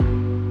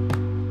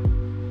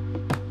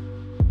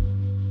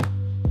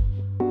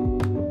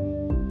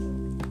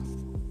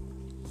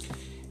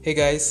Hey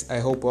guys, I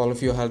hope all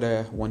of you had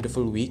a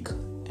wonderful week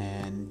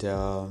and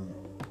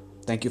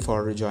thank you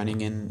for joining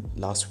in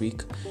last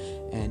week.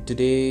 And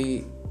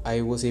today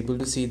I was able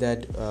to see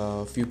that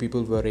a few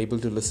people were able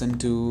to listen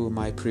to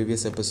my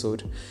previous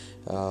episode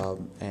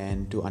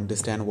and to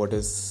understand what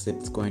is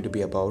it's going to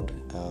be about,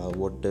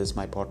 what is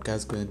my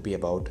podcast going to be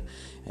about,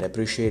 and I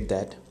appreciate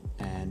that.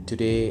 And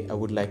today I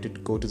would like to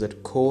go to the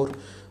core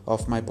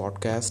of my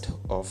podcast,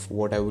 of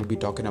what I will be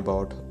talking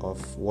about,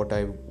 of what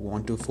I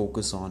want to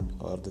focus on,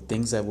 or the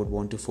things I would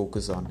want to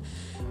focus on.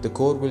 The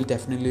core will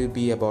definitely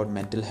be about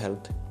mental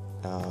health,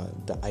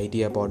 the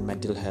idea about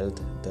mental health,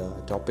 the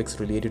topics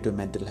related to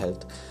mental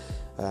health,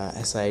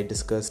 as I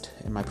discussed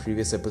in my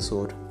previous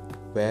episode,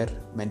 where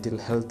mental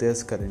health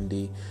is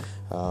currently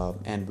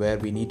and where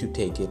we need to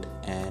take it,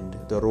 and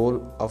the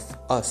role of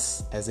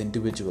us as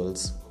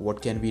individuals,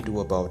 what can we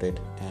do about it,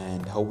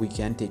 and how we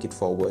can take it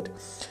forward,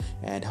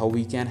 and how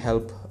we can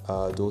help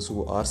those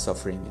who are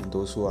suffering and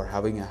those who are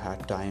having a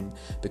hard time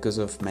because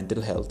of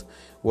mental health.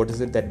 What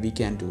is it that we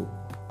can do?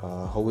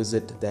 How is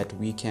it that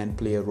we can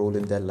play a role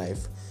in their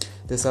life?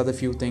 These are the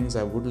few things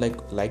I would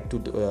like to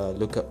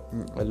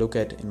look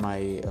at in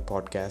my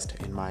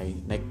podcast, in my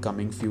next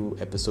coming few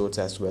episodes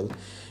as well,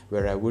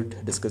 where I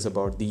would discuss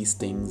about these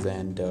things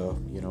and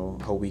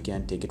how we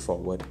can take it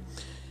forward.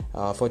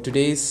 For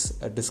today's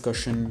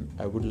discussion,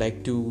 I would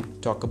like to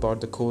talk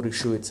about the core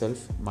issue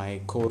itself,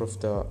 my core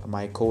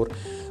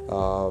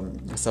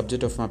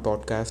subject of my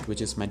podcast,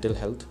 which is mental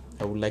health.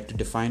 I would like to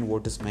define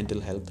what is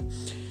mental health,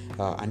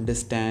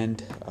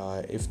 understand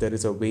if there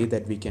is a way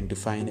that we can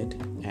define it,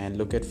 and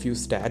look at few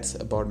stats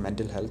about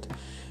mental health.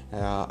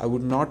 I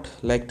would not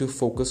like to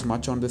focus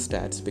much on the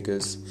stats,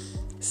 because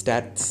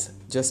stats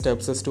just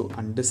helps us to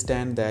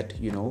understand that,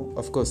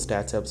 of course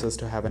stats helps us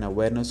to have an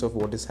awareness of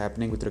what is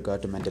happening with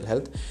regard to mental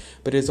health,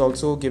 but it's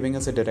also giving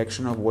us a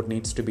direction of what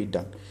needs to be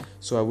done.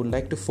 So I would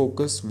like to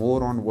focus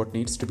more on what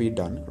needs to be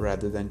done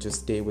rather than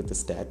just stay with the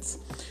stats.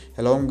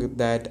 Along with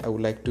that, I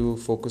would like to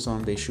focus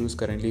on the issues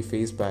currently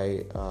faced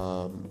by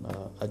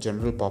a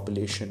general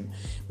population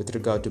with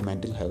regard to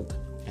mental health,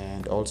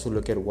 and also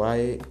look at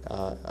why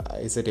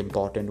is it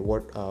important,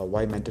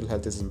 why mental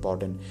health is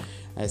important.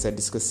 As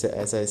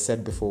I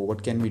said before,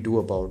 what can we do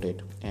about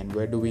it, and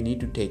where do we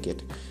need to take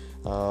it?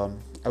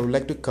 I would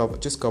like to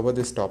cover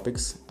these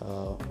topics,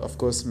 of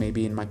course,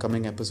 maybe in my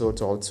coming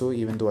episodes also.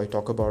 Even though I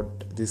talk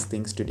about these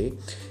things today,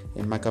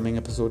 in my coming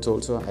episodes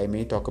also I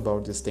may talk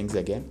about these things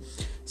again.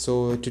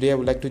 So today I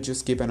would like to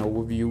just give an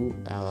overview,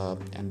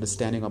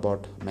 understanding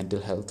about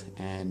mental health,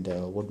 and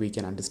what we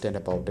can understand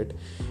about it,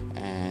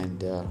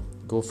 and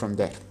go from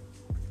there.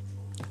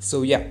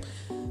 So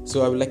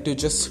I would like to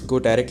just go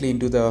directly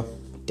into the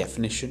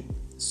definition.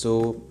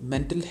 So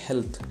mental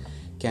health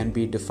can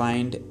be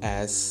defined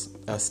as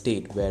a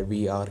state where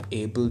we are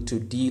able to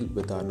deal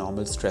with our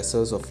normal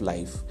stressors of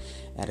life,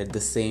 and at the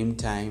same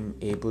time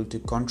able to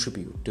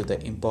contribute to the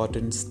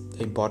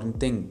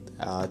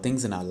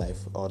things in our life,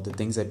 or the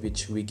things at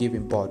which we give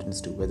importance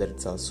to, whether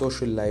it's our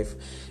social life,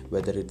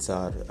 whether it's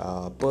our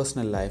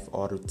personal life,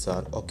 or it's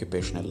our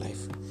occupational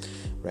life.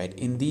 Right,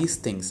 in these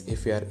things,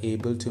 if we are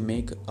able to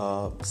make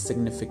a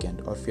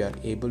significant, or if we are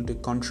able to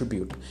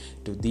contribute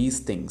to these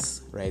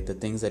things, right, the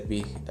things that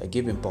we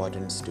give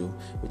importance to,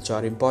 which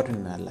are important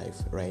in our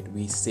life, right,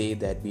 we say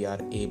that we are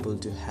able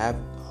to have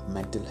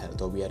mental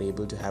health, or we are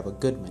able to have a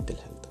good mental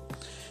health.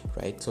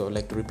 Right, so I'd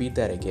like to repeat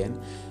that again.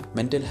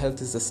 Mental health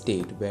is a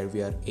state where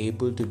we are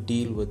able to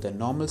deal with the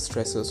normal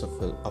stresses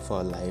of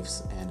our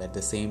lives, and at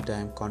the same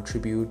time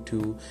contribute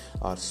to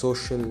our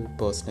social,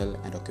 personal,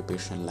 and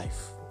occupational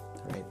life.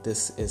 Right,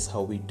 this is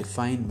how we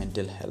define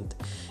mental health.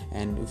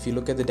 And if you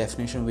look at the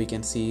definition, we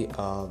can see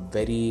a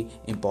very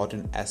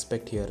important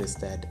aspect here is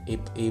that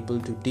able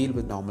to deal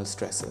with normal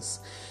stresses,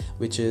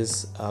 which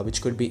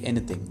could be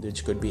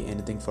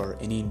anything for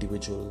any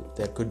individual.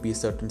 There could be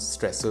certain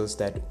stressors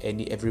that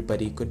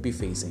everybody could be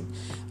facing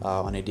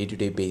on a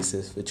day-to-day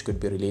basis, which could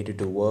be related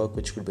to work,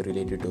 which could be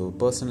related to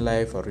personal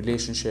life or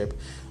relationship.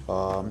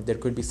 There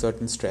could be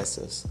certain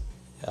stresses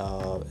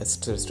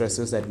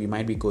that we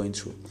might be going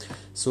through.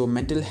 So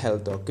mental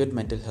health, or good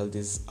mental health,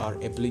 is our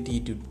ability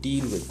to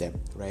deal with them,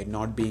 right?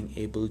 Not being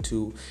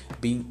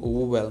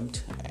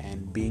overwhelmed,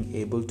 and being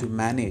able to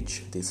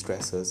manage these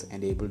stresses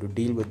and able to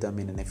deal with them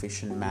in an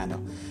efficient manner,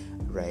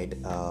 right,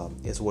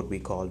 is what we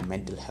call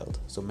mental health.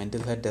 So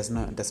mental health does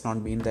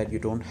not mean that you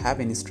don't have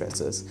any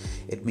stresses.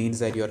 It means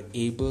that you're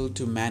able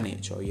to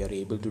manage, or you're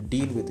able to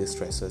deal with the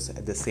stresses,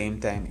 at the same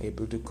time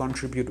able to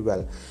contribute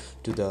well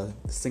to the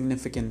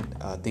significant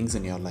things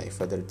in your life,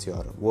 whether it's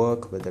your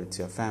work, whether it's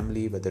your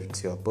family, whether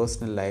it's your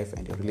personal life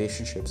and your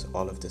relationships,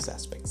 all of these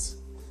aspects.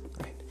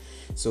 Right.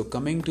 So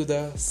coming to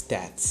the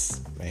stats,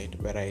 right,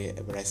 where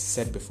I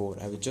said before,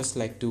 I would just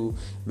like to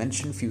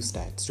mention few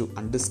stats to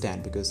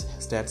understand, because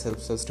stats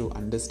helps us to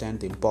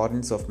understand the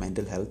importance of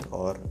mental health,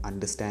 or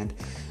understand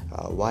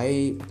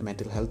why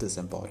mental health is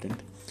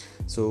important.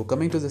 So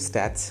coming to the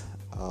stats,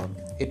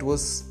 it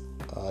was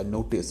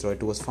noticed, or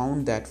it was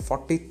found that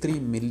 43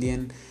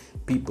 million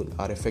people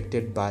are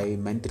affected by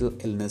mental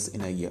illness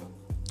in a year.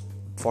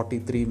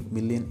 43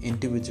 million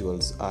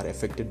individuals are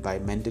affected by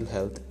mental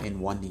health in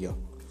 1 year.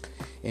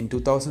 In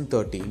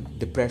 2013,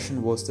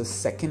 depression was the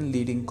second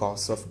leading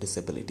cause of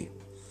disability.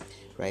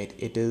 Right?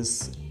 It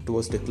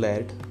was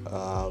declared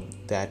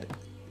that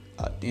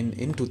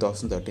in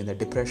 2013 that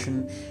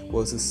depression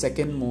was the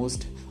second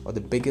most or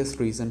the biggest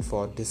reason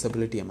for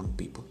disability among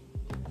people.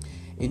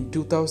 In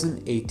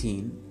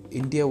 2018,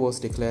 India was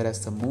declared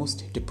as the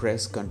most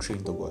depressed country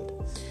in the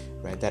world.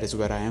 Right, that is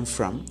where I am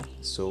from.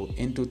 So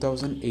in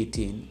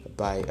 2018,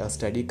 by a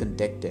study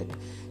conducted,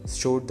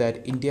 showed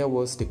that India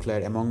was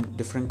declared among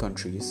different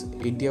countries.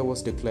 India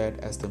was declared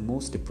as the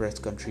most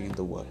depressed country in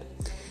the world.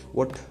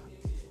 What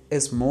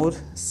is more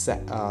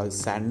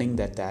saddening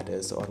that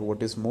is, or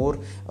what is more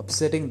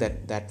upsetting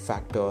that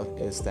factor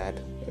is that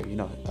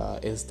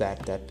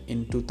that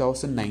in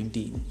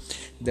 2019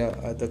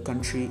 the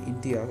country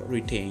India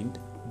retained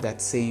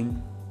that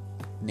same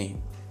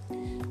name.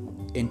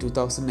 In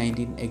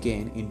 2019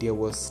 again, India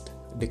was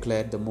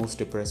declared the most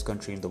depressed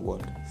country in the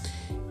world.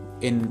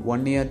 In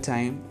 1 year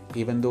time,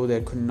 even though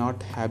there could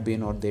not have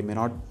been, or there may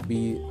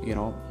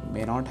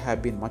not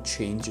have been much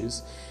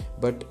changes,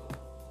 but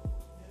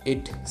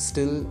it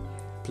still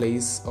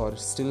plays or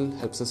still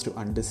helps us to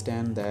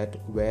understand that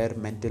where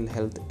mental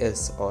health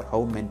is, or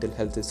how mental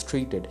health is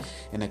treated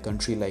in a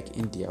country like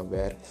India,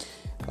 where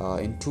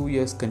in 2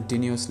 years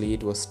continuously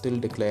it was still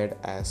declared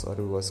as, or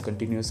it was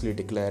continuously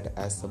declared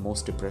as the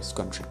most depressed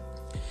country.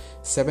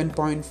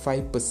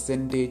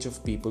 7.5%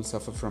 of people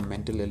suffer from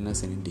mental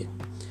illness in India,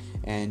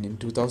 and in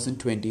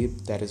 2020,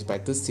 that is by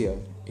this year,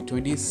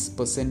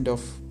 20%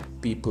 of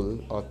people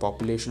or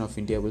population of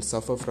India will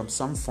suffer from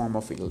some form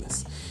of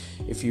illness.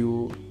 If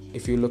you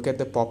look at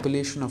the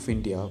population of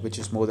India, which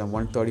is more than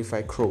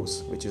 135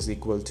 crores, which is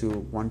equal to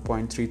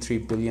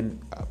 1.33 billion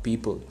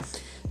people,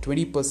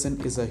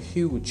 20% is a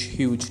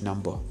huge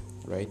number,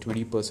 right?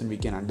 20%, we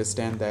can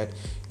understand that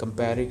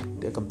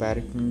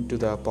comparing to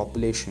the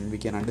population, we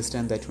can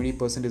understand that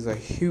 20% is a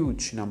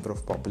huge number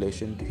of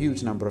population,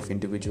 huge number of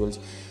individuals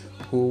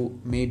who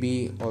may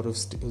be or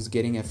who's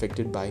getting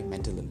affected by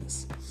mental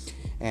illness.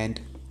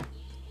 And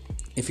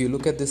if you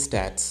look at the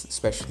stats,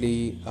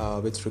 especially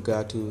with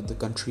regard to the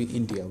country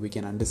India, we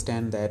can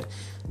understand that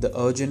the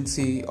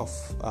urgency of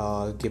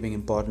giving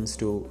importance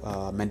to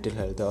mental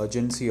health, the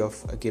urgency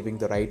of giving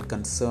the right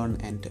concern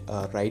and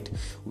right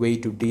way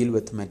to deal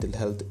with mental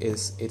health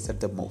it's at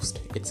the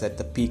most. It's at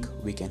the peak,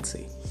 we can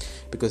say,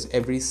 because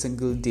every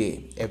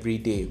day,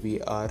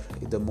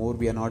 the more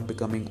we are not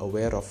becoming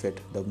aware of it,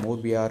 the more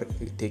we are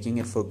taking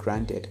it for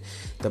granted,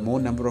 the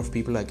more number of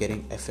people are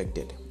getting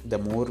affected. The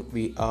more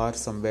we are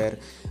somewhere,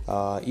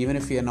 even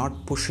if we are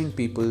not pushing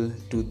people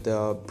to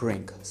the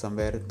brink,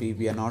 somewhere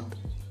we are not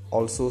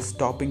also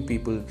stopping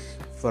people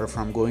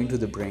from going to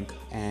the brink,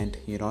 and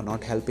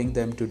not helping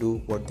them to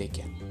do what they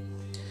can.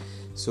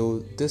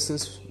 So this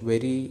is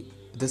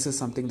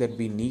something that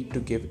we need to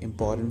give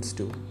importance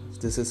to.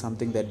 This is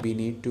something that we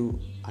need to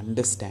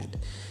understand,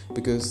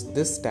 because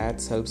this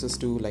stats helps us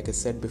to, like I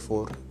said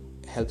before,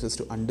 helps us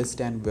to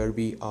understand where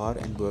we are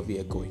and where we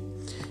are going.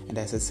 And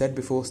as I said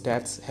before,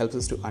 stats helps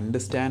us to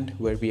understand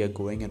where we are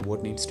going and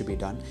what needs to be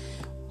done.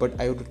 But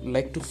I would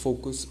like to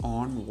focus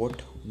on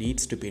what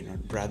needs to be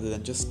done rather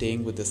than just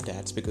staying with the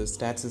stats, because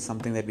stats is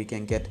something that we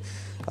can get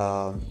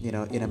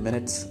in a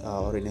minute's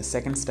or in a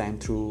second's time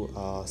through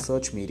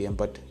search medium.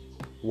 But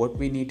what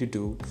we need to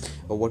do,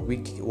 or what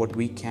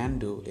we can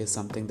do, is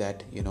something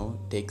that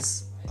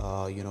takes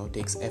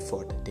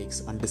effort,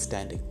 takes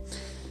understanding.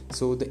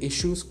 So the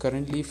issues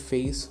currently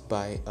faced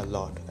by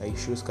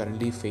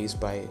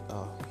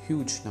a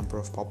huge number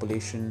of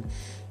population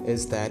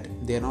is that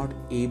they are not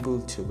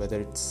able to,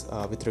 whether it's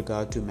with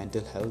regard to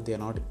mental health, they are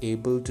not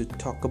able to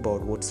talk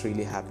about what's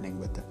really happening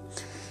with them.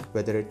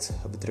 Whether it's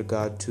with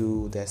regard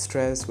to their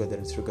stress, whether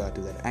it's regard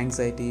to their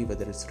anxiety,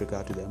 whether it's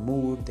regard to their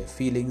mood, their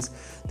feelings,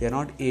 they are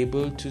not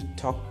able to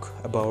talk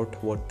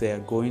about what they are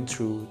going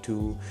through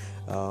to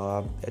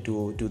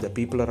the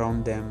people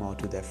around them, or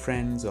to their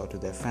friends, or to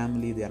their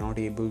family. They are not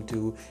able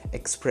to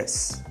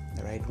express.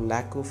 Right?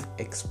 Lack of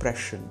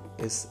expression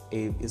is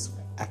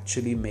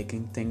actually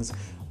making things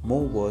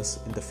more worse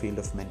in the field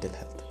of mental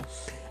health.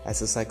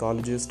 As a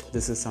psychologist,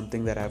 this is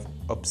something that I've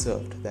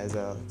observed.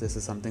 This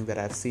is something that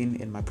I've seen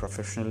in my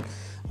professional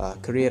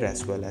career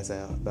as well, as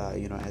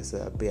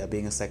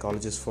being a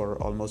psychologist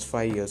for almost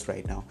 5 years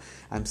right now.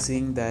 I'm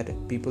seeing that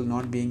people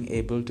not being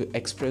able to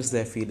express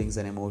their feelings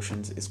and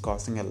emotions is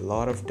causing a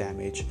lot of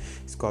damage.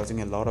 It's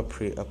causing a lot of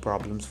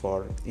problems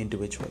for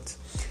individuals.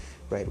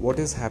 Right, what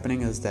is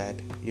happening is that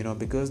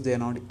because they are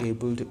not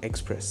able to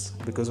express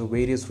because of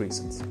various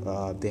reasons,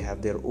 they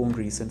have their own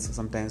reasons.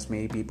 Sometimes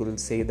maybe people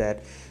say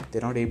that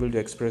they're not able to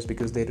express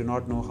because they do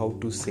not know how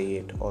to say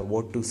it or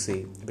what to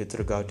say with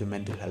regard to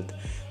mental health,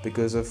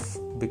 because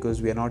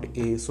we are not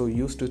so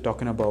used to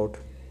talking about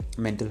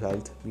mental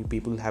health.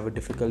 People have a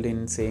difficulty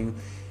in saying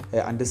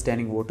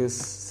understanding what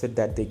is it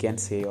that they can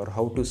say or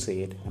how to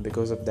say it, and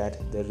because of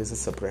that there is a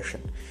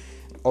suppression.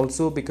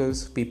 Also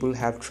because people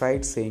have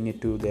tried saying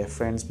it to their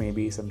friends,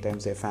 maybe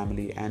sometimes their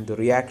family, and the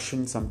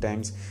reaction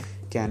sometimes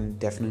can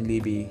definitely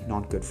be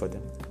not good for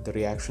them. The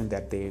reaction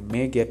that they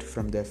may get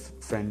from their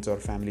friends or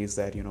families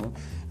that,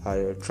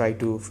 try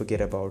to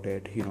forget about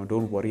it,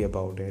 don't worry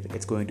about it,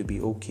 it's going to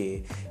be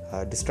okay,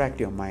 distract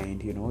your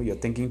mind, you're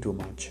thinking too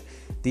much.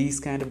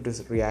 These kind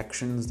of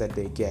reactions that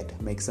they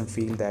get makes them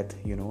feel that,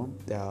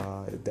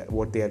 that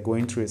what they are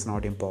going through is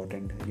not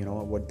important,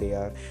 what they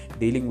are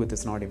dealing with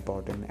is not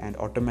important, and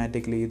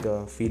automatically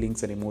the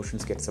feelings and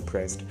emotions get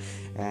suppressed.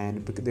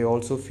 And they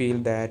also feel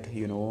that,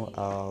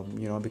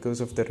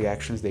 because of the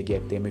reactions they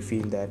get, they may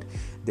feel that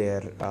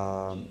their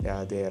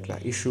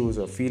issues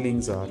or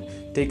feelings are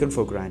taken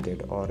for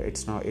granted, or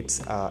it's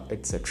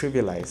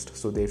trivialized.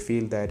 So they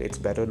feel that it's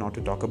better not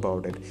to talk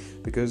about it,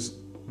 because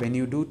when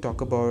you do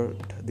talk about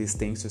these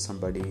things to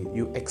somebody,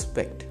 you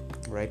expect,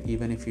 right,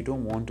 even if you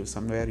don't want to,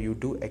 somewhere you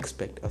do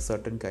expect a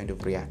certain kind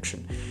of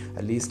reaction,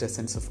 at least a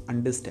sense of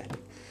understanding.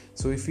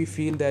 So if we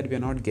feel that we are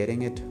not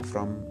getting it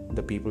from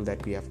the people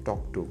that we have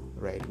talked to,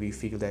 right, we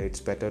feel that it's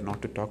better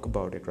not to talk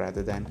about it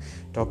rather than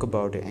talk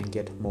about it and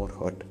get more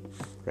hurt,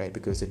 right?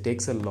 Because it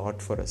takes a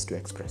lot for us to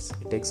express.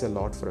 It takes a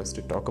lot for us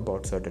to talk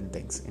about certain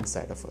things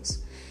inside of us.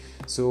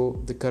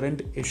 So the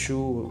current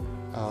issue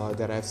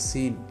that I've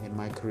seen in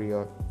my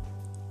career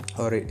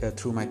or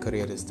through my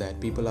career is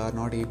that people are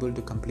not able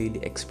to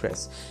completely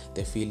express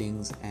their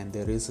feelings, and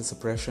there is a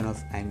suppression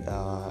of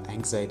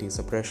anxiety,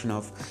 suppression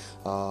of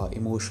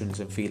emotions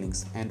and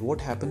feelings. And what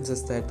happens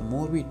is that the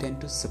more we tend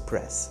to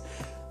suppress,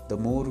 the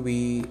more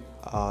we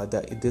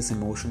these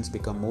emotions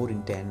become more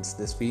intense,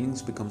 these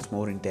feelings becomes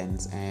more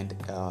intense, and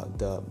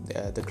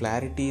the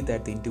clarity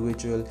that the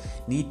individual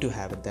need to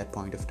have at that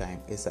point of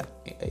time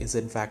is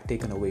in fact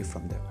taken away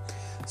from them.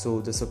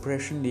 So the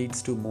suppression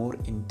leads to more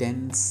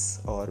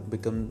intense, or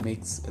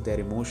makes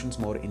their emotions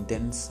more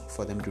intense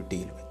for them to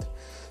deal with.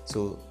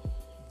 So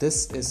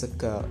this is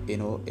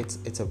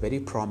it's a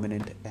very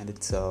prominent, and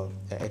it's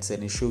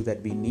an issue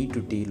that we need to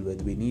deal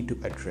with, we need to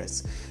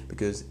address.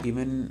 Because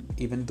even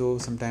though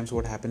sometimes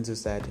what happens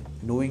is that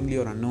knowingly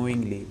or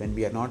unknowingly, when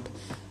we are not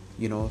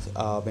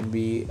when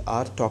we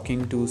are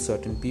talking to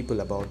certain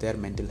people about their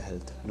mental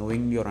health,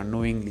 knowingly or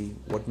unknowingly,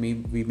 what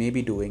we may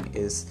be doing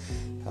is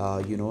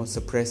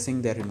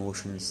suppressing their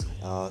emotions,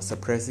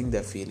 suppressing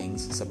their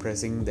feelings,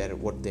 suppressing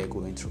what they're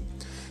going through.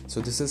 So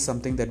this is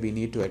something that we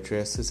need to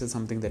address. This is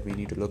something that we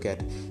need to look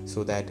at,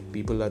 so that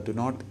people do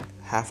not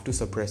have to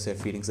suppress their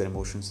feelings and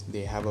emotions.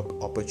 They have an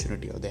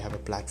opportunity, or they have a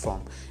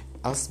platform,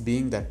 us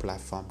being that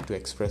platform, to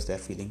express their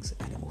feelings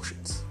and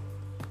emotions.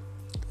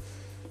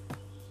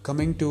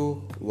 Coming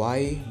to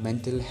why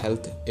mental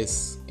health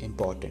is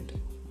important,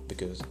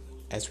 because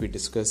as we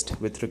discussed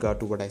with regard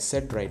to what I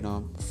said right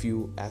now,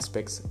 few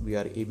aspects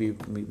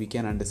we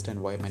can understand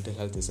why mental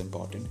health is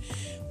important.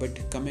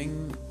 But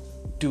coming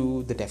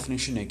to the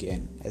definition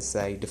again, as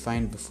I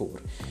defined before,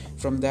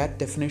 from that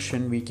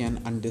definition we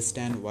can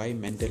understand why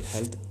mental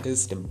health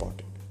is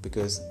important.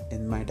 Because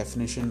in my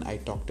definition I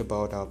talked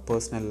about our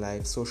personal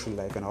life, social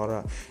life,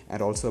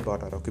 and also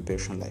about our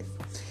occupational life.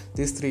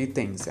 These three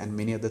things and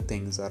many other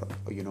things are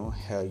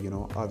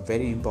are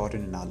very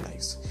important in our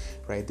lives,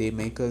 right?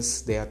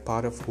 They are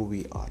part of who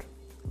we are,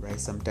 right?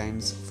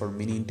 Sometimes for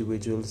many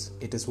individuals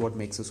it is what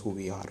makes us who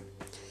we are.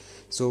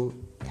 So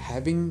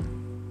having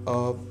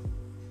a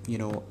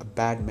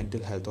bad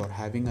mental health, or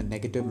having a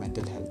negative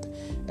mental health,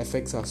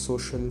 affects our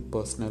social,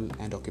 personal,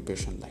 and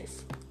occupational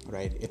life,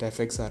 right? It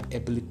affects our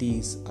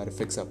abilities, it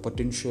affects our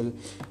potential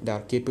and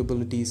our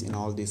capabilities in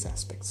all these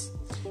aspects,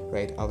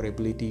 right? Our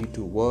ability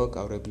to work,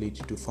 our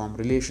ability to form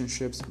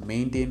relationships,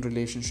 maintain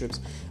relationships,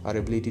 our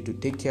ability to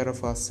take care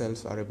of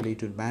ourselves, our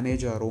ability to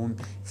manage our own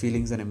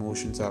feelings and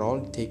emotions are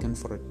all taken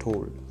for a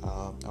toll,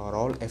 are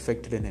all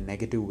affected in a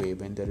negative way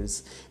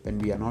when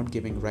we are not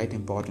giving right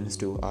importance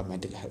to our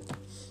mental health.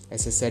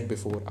 As I said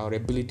before, our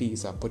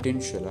abilities, our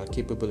potential, our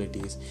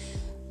capabilities,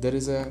 there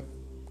is a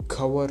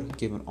cover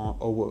given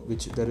over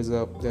which there is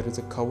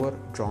a cover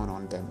drawn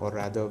on them, or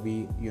rather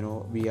we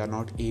are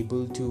not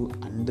able to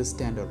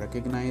understand or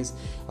recognize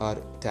our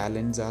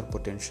talents, our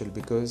potential,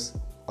 because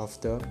of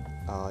the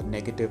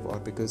negative, or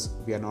because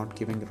we are not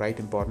giving right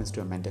importance to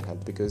our mental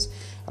health, because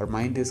our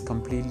mind is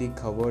completely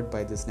covered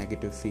by this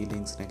negative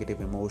feelings, negative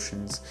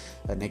emotions,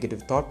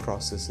 negative thought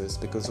processes,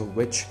 because of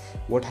which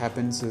what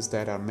happens is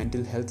that our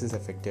mental health is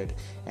affected.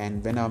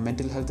 And when our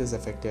mental health is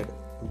affected,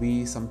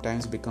 we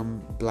sometimes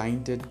become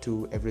blinded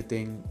to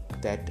everything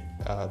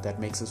that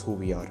makes us who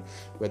we are,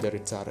 whether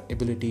it's our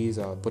abilities,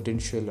 our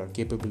potential, our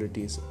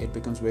capabilities. It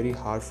becomes very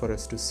hard for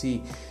us to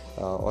see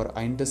or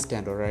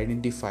understand or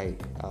identify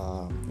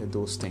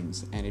those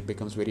things, and it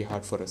becomes very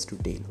hard for us to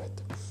deal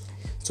with.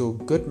 So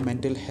good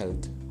mental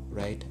health,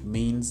 right,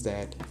 means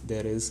that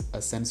there is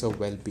a sense of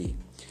well-being,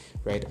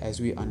 right? As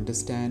we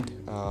understand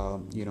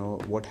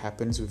what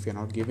happens if you're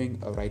not giving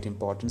a right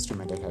importance to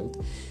mental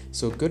health.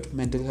 So good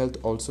mental health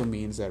also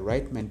means that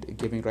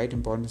giving right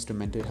importance to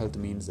mental health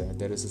means that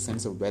there is a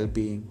sense of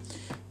well-being,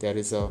 there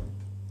is a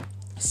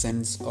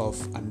sense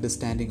of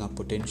understanding our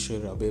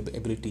potential, our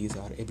abilities,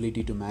 our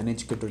ability to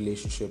manage good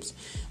relationships,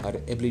 our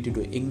ability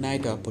to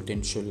ignite our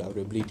potential, our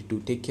ability to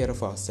take care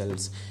of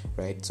ourselves,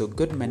 right? So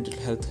good mental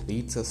health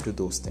leads us to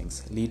those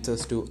things, leads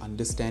us to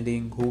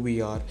understanding who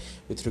we are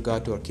with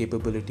regard to our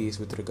capabilities,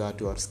 with regard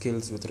to our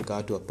skills, with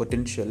regard to our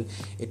potential.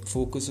 It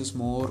focuses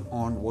more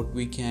on what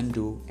we can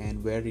do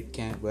and where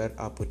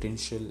our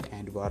potential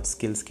and our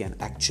skills can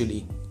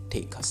actually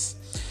take us.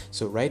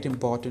 So right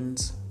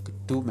importance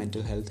to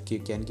mental health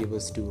can give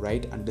us to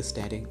right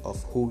understanding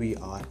of who we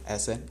are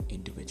as an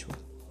individual,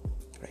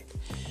 right?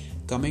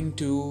 Coming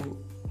to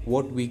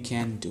what we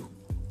can do,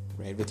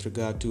 right, with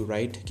regard to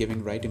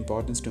giving right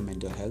importance to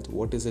mental health,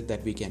 what is it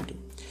that we can do?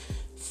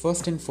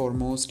 First and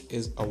foremost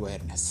is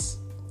awareness,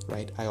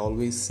 right? I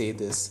always say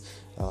this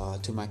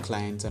to my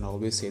clients, and I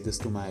always say this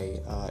to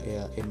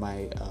in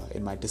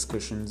my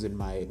discussions, in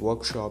my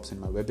workshops, in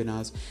my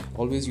webinars.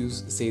 Always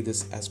say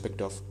this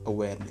aspect of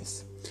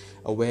awareness.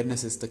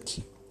 Awareness is the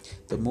key.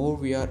 The more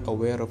we are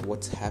aware of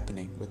what's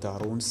happening with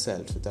our own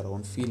selves, with our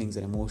own feelings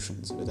and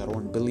emotions, with our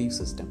own belief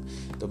system,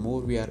 the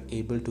more we are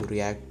able to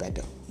react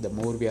better, the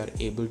more we are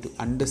able to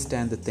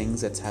understand the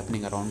things that's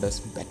happening around us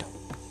better.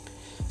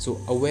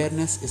 So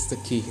awareness is the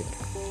key here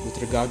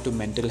with regard to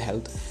mental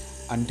health,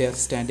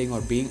 understanding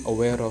or being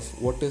aware of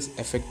what is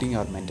affecting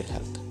our mental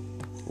health.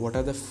 What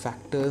are the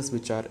factors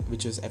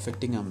which is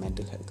affecting our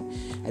mental health?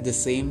 At the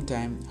same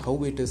time,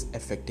 how it is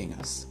affecting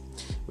us.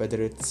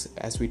 Whether it's,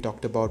 as we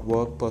talked about,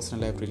 work,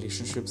 personal life,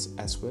 relationships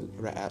as well,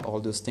 all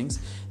those things,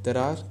 there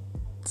are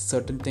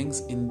certain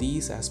things in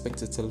these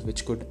aspects itself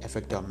which could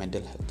affect our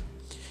mental health,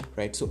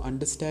 right? So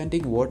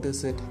understanding what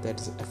is it that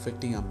is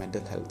affecting our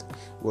mental health,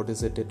 what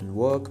is it in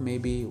work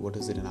maybe, what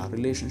is it in our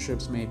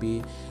relationships maybe,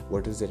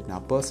 what is it in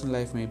our personal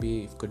life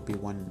maybe. It could be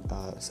one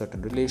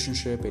certain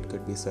relationship, it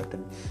could be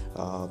certain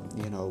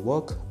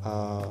work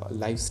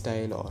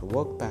lifestyle or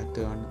work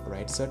pattern,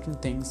 right? Certain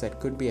things that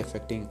could be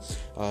affecting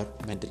our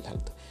mental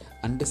health.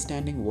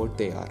 Understanding what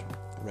they are,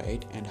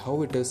 right, and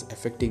how it is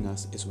affecting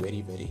us is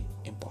very, very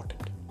important.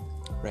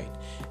 Right.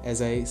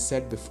 As I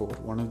said before,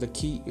 one of the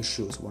key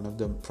issues, one of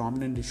the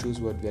prominent issues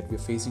that we're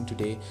facing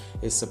today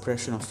is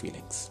suppression of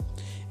feelings.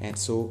 And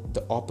so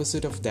the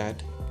opposite of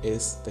that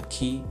is the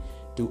key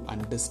to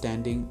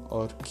understanding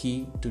or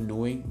key to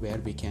knowing where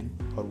we can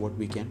or what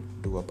we can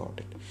do about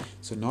it.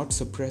 So not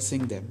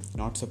suppressing them,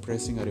 not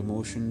suppressing our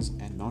emotions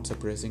and not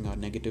suppressing our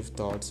negative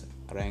thoughts,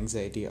 our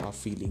anxiety, our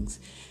feelings,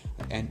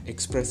 and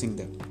expressing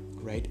them,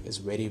 right, is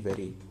very,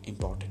 very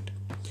important.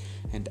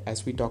 And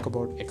as we talk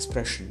about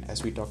expression,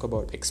 as we talk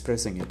about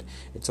expressing it,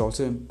 it's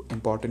also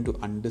important to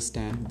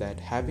understand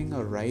that having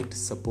a right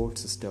support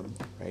system,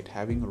 right,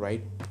 having a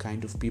right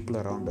kind of people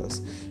around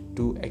us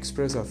to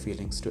express our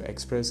feelings, to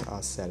express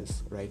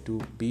ourselves, right,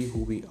 to be who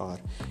we are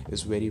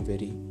is very,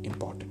 very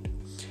important,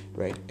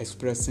 right?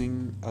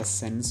 Expressing a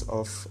sense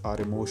of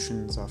our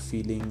emotions, our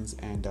feelings,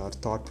 and our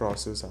thought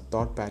process, our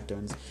thought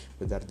patterns,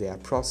 whether they are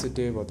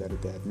positive or whether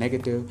they are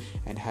negative,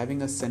 and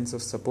having a sense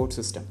of support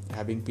system,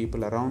 having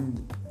people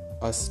around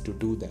us to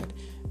do that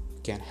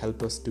can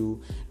help us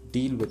to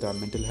deal with our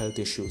mental health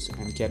issues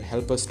and can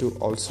help us to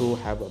also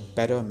have a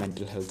better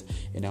mental health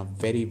in a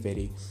very,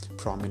 very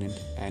prominent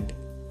and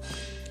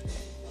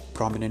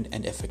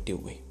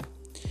effective way.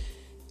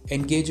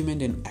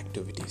 Engagement in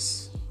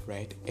activities,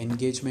 right?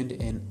 Engagement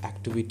in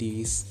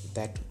activities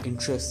that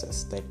interest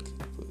us, that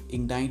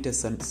ignite a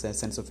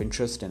sense of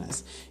interest in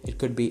us. It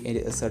could be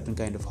a certain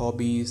kind of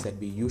hobbies that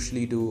we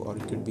usually do, or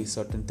it could be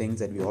certain things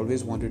that we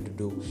always wanted to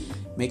do.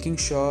 Making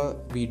sure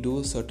we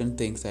do certain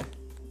things that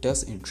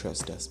does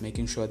interest us,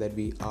 making sure that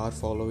we are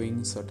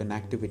following certain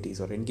activities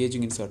or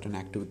engaging in certain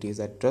activities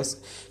that does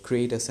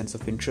create a sense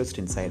of interest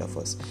inside of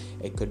us.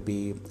 It could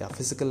be a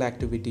physical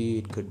activity,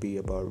 it could be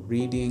about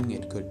reading,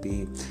 it could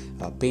be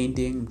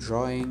painting,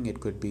 drawing, it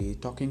could be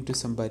talking to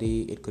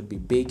somebody, it could be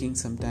baking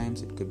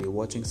sometimes, it could be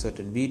watching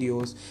certain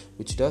videos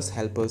which does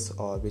help us,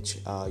 or which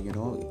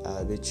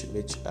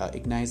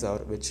ignites our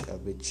which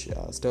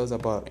stirs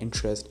up our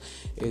interest.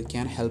 It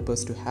can help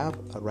us to have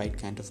a right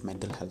kind of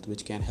mental health,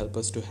 which can help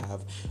us to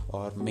have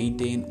or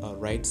maintain a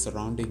right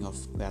surrounding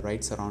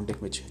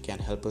which can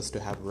help us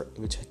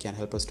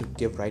to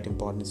give right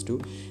importance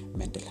to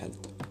mental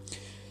health.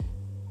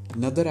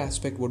 Another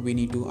aspect what we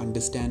need to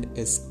understand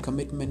is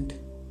commitment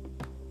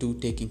to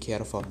taking care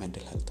of our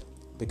mental health,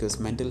 because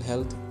mental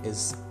health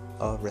is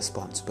a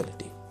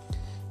responsibility.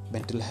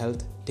 Mental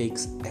health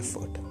takes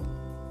effort,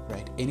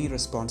 right? Any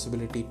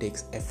responsibility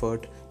takes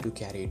effort to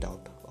carry it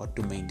out or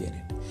to maintain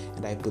it,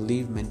 and I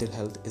believe mental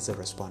health is a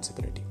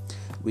responsibility.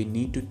 We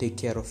need to take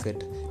care of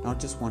it, not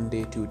just one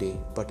day, 2 days,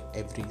 but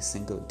every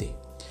single day.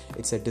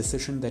 It's a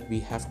decision that we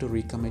have to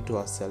recommit to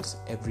ourselves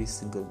every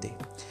single day.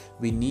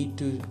 We need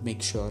to make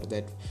sure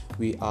that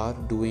we are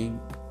doing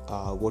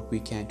what we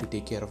can to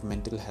take care of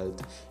mental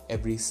health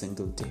every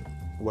single day.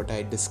 What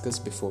I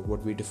discussed before,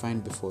 what we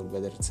defined before,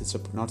 whether it's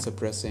not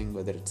suppressing,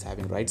 whether it's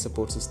having right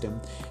support system,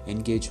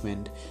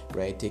 engagement,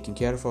 right, taking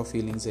care of our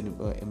feelings and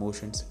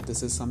emotions,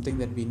 this is something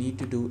that we need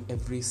to do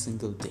every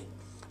single day.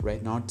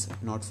 right?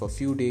 Not for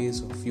few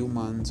days or few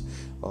months,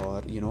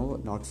 or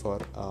not for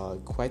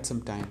quite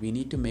some time. We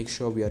need to make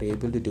sure we are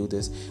able to do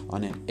this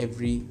on an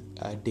every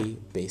day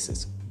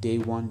basis. Day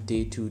 1,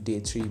 day 2, day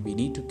 3, we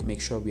need to make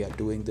sure we are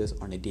doing this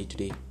on a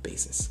day-to-day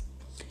basis.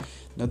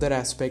 Another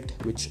aspect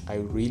which I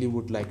really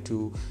would like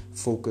to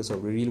focus, or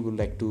really would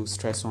like to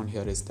stress on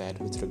here, is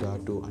that with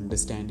regard to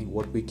understanding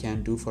what we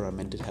can do for our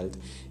mental health,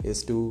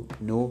 is to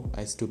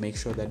make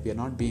sure that we are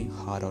not being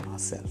hard on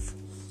ourselves.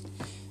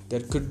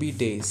 There could be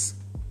days,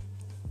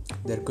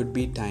 there could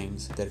be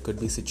times, there could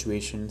be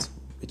situations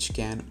which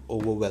can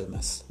overwhelm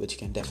us, which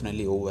can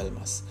definitely overwhelm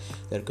us.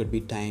 There could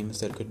be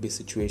times, there could be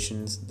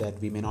situations that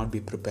we may not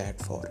be prepared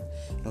for.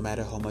 No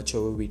matter how much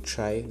ever we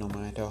try, no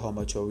matter how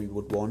much ever we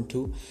would want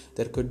to,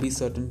 there could be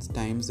certain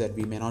times that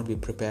we may not be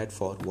prepared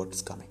for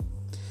what's coming.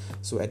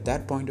 So at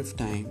that point of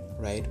time,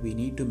 right, we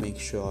need to make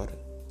sure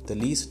the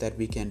least that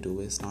we can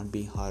do is not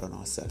being hard on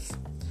ourselves.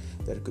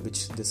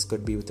 This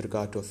could be with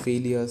regard to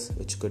failures,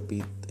 which could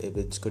be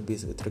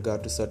with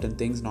regard to certain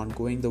things not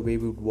going the way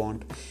we would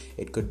want.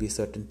 It could be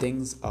certain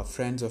things our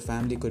friends or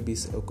family could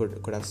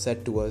have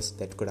said to us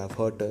that could have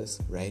hurt us,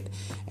 right?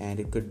 And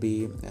it could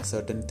be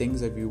certain things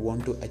that we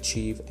want to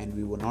achieve and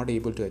we were not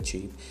able to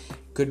achieve.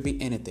 Could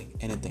be anything.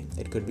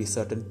 It could be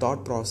certain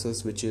thought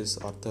process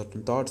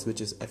certain thoughts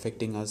which is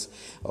affecting us,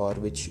 or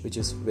which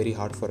is very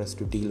hard for us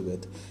to deal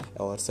with,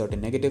 or certain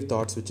negative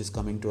thoughts which is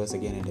coming to us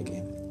again and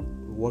again.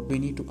 What we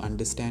need to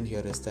understand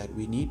here is that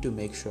we need to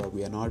make sure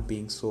we are not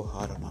being so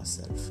hard on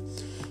ourselves,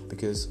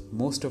 because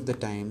most of the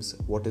times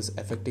what is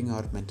affecting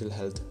our mental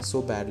health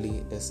so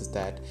badly is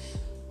that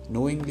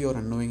knowingly or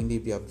unknowingly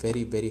we are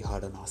very, very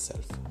hard on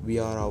ourselves. We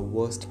are our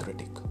worst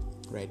critic,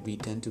 right? We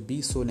tend to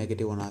be so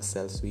negative on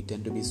ourselves, we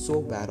tend to be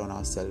so bad on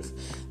ourselves,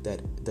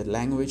 that the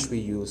language we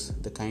use,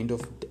 the kind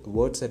of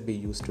words that we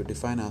use to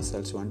define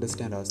ourselves, to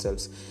understand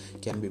ourselves,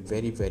 can be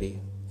very,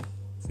 very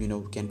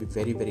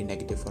very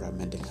negative for our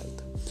mental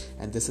health.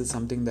 And this is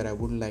something that I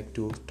would like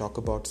to talk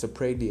about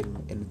separately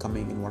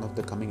in one of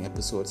the coming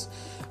episodes,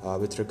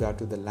 with regard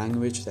to the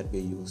language that we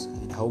use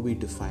and how we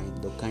define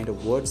the kind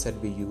of words that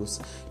we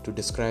use to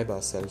describe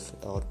ourselves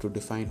or to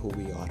define who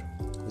we are,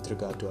 with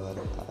regard to our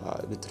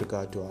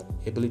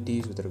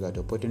abilities, with regard to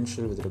our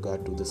potential, with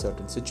regard to the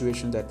certain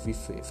situation that we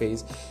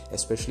face,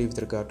 especially with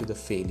regard to the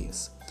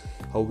failures.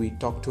 How we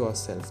talk to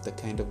ourselves, the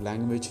kind of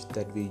language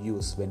that we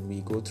use when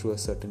we go through a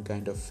certain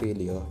kind of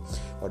failure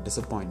or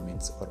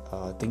disappointments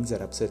or things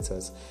that upsets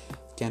us,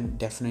 can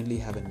definitely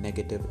have a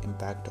negative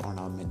impact on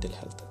our mental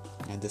health.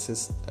 And this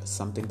is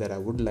something that I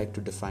would like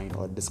to define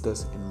or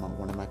discuss in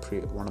one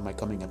of my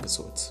coming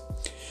episodes.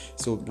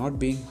 So not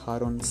being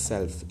hard on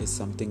self is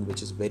something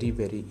which is very,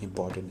 very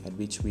important, and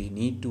which we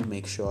need to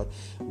make sure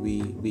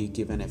we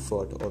give an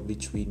effort, or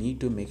which we need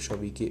to make sure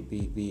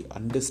we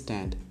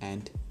understand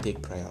and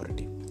take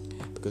priority.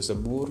 Because the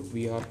more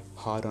we are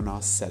hard on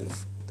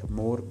ourselves, the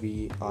more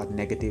we are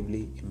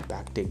negatively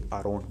impacting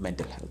our own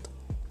mental health.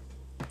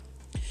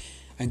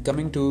 And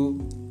coming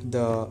to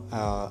the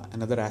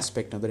another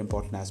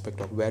important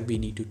aspect of where we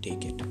need to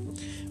take it,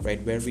 right?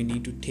 Where we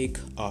need to take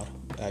our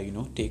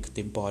take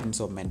the importance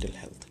of mental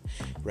health,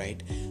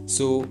 right?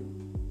 So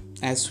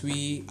as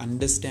we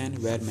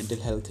understand where mental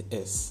health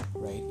is,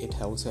 right,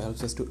 it also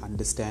helps us to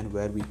understand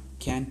where we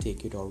can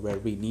take it or where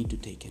we need to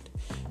take it,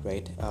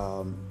 right?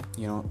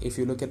 If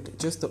you look at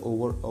just the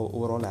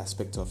overall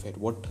aspects of it,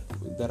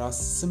 there are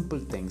simple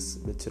things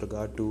with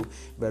regard to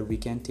where we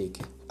can take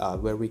our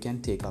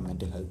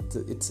mental health.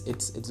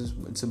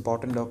 It's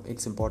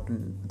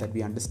important that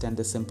we understand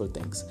the simple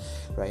things,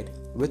 right?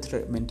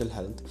 With mental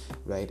health,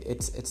 right,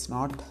 it's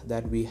not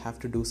that we have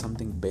to do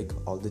something big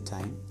all the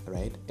time,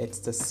 right? It's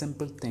the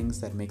simple things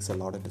that makes a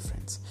lot of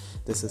difference.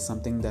 This is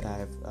something that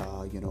I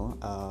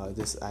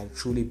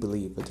truly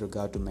believe with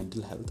regard to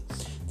mental health.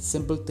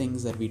 Simple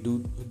things that we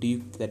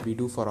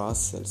do for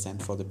ourselves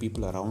and for the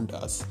people around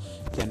us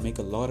can make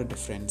a lot of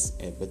difference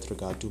with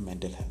regard to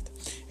mental health.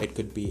 It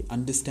could be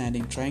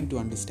trying to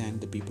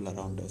understand the people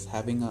around us,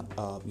 having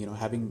a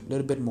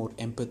little bit more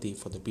empathy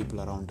for the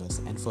people around us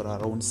and for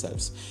our own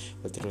selves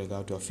with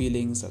regard to our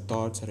feelings, our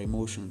thoughts, our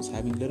emotions.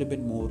 Having a little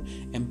bit more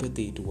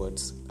empathy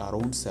towards our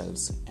own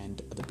selves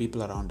and the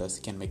people around us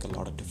can make a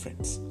lot of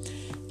difference.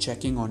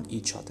 Checking on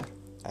each other.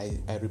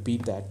 I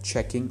repeat that,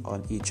 checking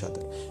on each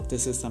other.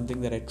 This is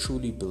something that I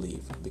truly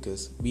believe,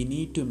 because we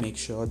need to make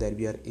sure that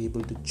we are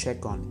able to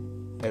check on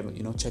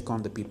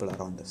the people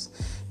around us,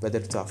 whether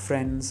it's our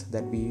friends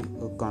that we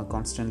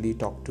constantly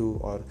talk to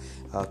or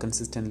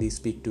consistently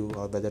speak to,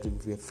 or whether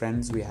we have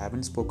friends we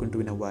haven't spoken to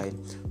in a while,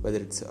 whether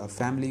it's a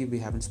family we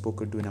haven't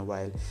spoken to in a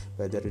while,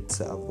 whether it's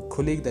a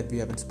colleague that we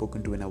haven't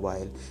spoken to in a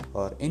while,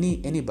 or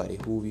anybody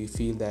who we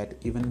feel that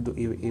even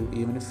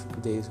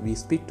if we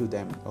speak to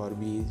them or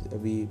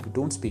we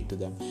don't speak to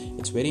them,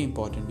 it's very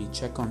important we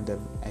check on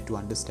them and to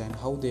understand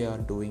how they are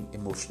doing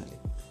emotionally,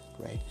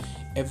 right?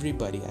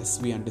 Everybody, as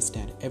we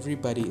understand,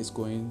 everybody is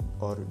going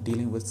or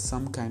dealing with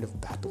some kind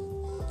of battle,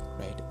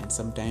 right? And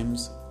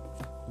sometimes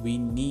we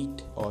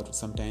need, or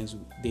sometimes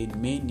they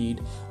may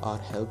need our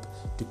help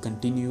to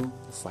continue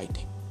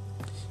fighting.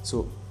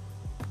 So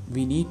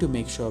we need to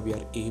make sure we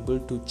are able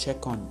to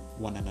check on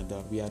one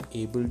another. We are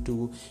able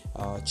to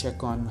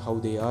check on how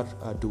they are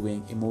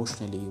doing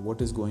emotionally,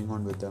 what is going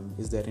on with them,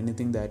 is there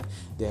anything that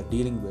they are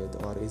dealing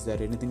with, or is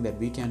there anything that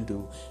we can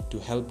do to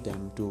help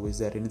them, is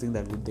there anything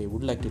that they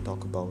would like to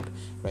talk about,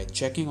 right?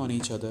 Checking on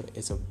each other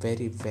is a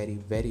very, very,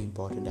 very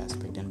important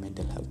aspect in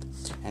mental health,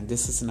 and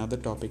this is another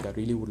topic I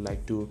really would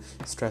like to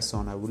stress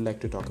on. I would like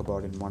to talk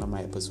about in one of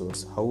my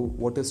episodes,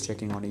 what does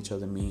checking on each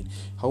other mean,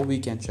 how we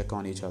can check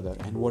on each other,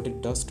 and what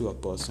it does to a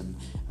person,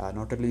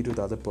 not only to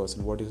the other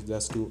person, what it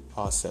does to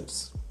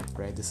ourselves,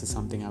 right? This is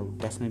something I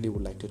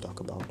would like to talk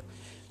about.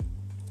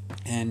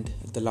 And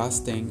the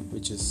last thing,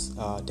 which is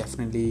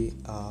definitely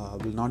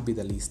will not be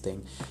the least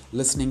thing,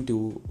 listening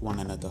to one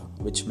another,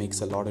 which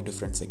makes a lot of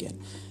difference. Again,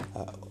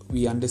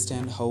 we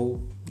understand how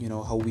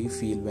we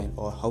feel when,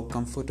 or how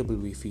comfortable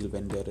we feel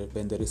when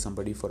there is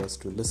somebody for us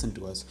to listen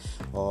to us,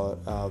 or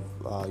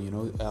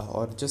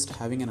or just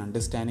having an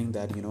understanding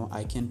that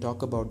I can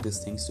talk about these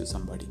things to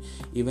somebody,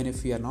 even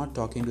if we are not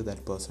talking to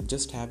that person.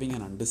 Just having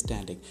an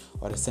understanding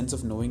or a sense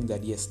of knowing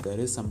that yes, there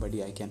is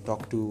somebody I can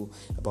talk to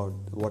about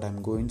what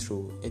I'm going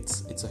through.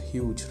 It's a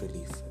huge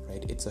relief,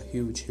 right? It's a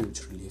huge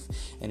relief,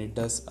 and it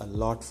does a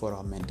lot for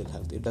our mental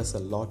health. It does a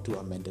lot to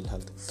our mental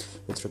health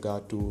with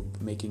regard to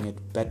making it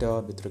better,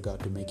 with regard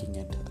to making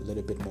it a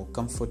little bit more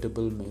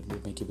comfortable,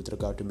 with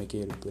regard to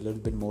making it a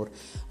little bit more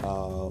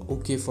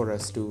okay for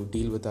us to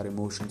deal with our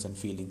emotions and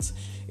feelings.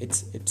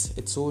 It's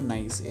so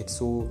nice. It's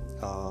so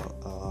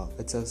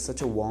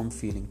such a warm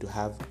feeling to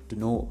have, to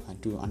know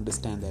and to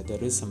understand that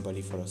there is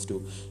somebody for us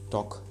to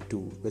talk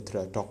to with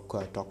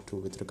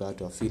regard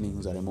to our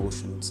feelings, our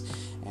emotions,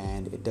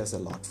 and it does a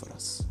lot for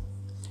us,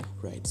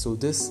 right? So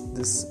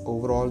these are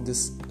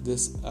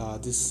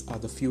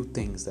the few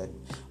things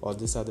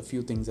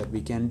that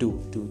we can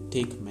do to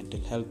take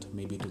mental health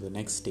maybe to the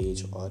next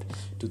stage, or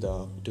to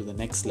the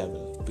next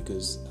level,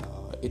 because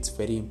it's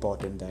very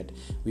important that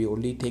we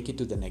only take it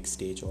to the next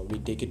stage, or we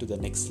take it to the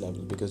next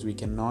level, because we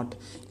cannot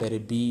let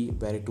it be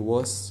where it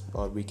was,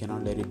 or we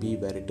cannot let it be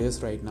where it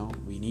is right now.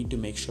 We need to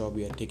make sure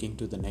we are taking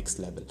to the next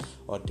level,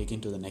 or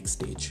taking to the next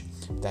stage.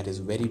 That is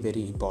very,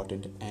 very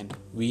important, and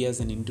we as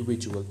an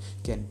individual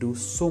can do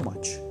so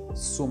much,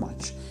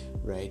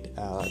 right,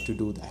 to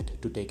do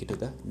that, to take it to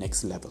the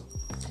next level.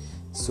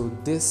 So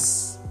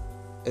this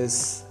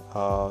is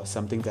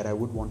something that I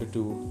wanted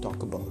to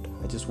talk about.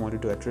 I just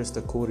wanted to address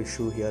the core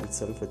issue here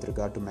itself with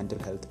regard to mental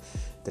health,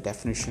 the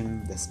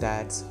definition, the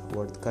stats,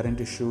 what are the current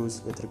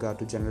issues with regard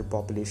to general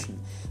population,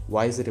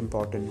 why is it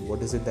important,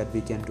 what is it that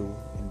we can do,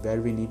 and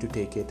where we need to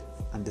take it,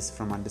 and this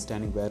from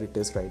understanding where it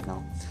is right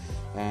now.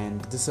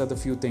 And these are the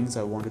few things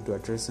I wanted to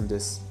address in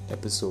this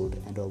episode,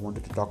 and I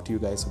wanted to talk to you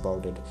guys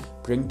about it,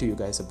 bring to you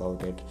guys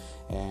about it,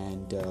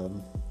 and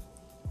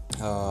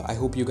I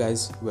hope you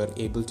guys were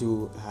able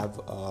to have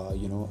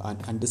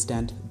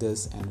understand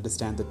this and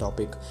understand the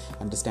topic,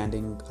 and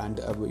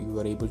you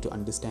were able to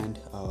understand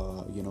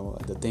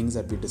the things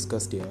that we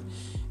discussed here.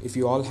 If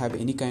you all have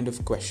any kind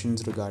of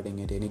questions regarding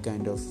it, any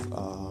kind of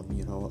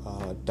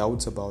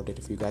doubts about it,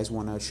 if you guys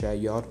want to share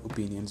your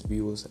opinions,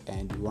 views,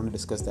 and you want to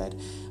discuss that,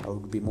 I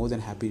would be more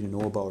than happy to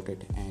know about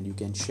it, and you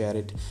can share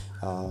it.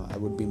 I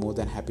would be more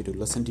than happy to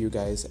listen to you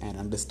guys and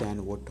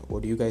understand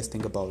what do you guys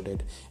think about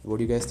it, what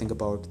do you guys think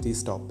about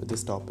this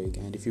topic.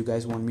 And if you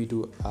guys want me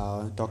to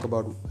talk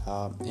about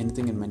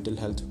anything in mental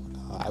health,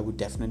 I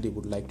would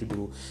like to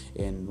do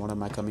in one of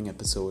my coming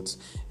episodes,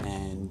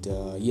 and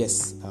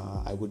yes,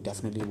 I would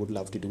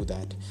love to do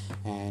that.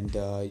 And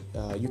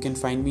you can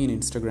find me in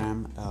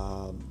Instagram,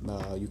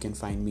 you can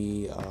find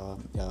me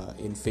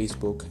in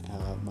Facebook.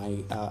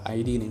 My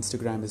ID in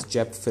Instagram is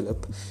Jeb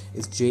Philip.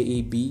 It's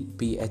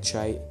JEBPHILIP.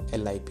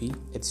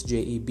 It's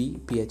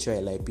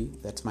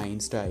JEBPHILIP. That's my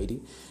Insta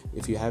ID.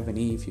 If you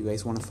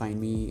guys want to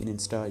find me in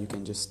Insta, you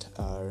can just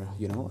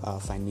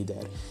find me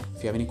there.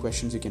 If you have any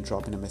questions, you can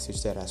drop in a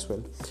message there as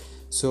well.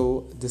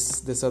 So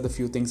these are the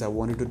few things I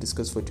wanted to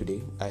discuss for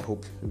today. I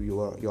hope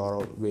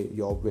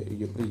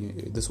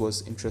this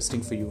was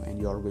interesting for you, and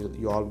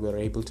you all were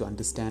able to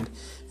understand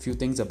few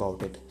things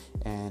about it.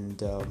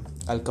 And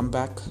I'll come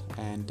back,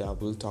 and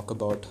we'll talk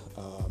about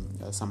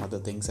some other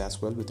things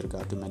as well with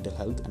regard to mental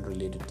health and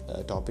related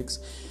topics.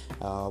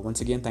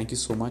 Once again, thank you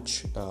so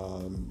much.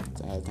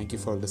 Thank you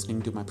for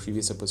listening to my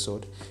previous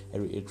episode.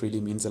 It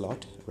really means a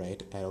lot,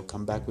 right? I'll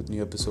come back with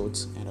new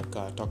episodes, and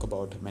I'll talk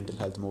about mental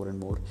health more and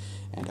more.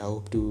 And I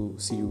hope to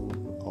see you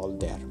all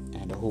there.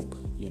 And I hope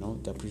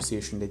the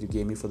appreciation that you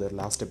gave me for the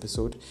last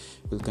episode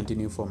will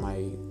continue from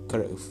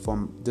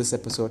this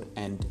episode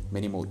and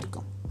many more to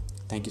come.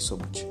 Thank you so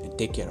much, and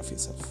take care of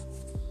yourself.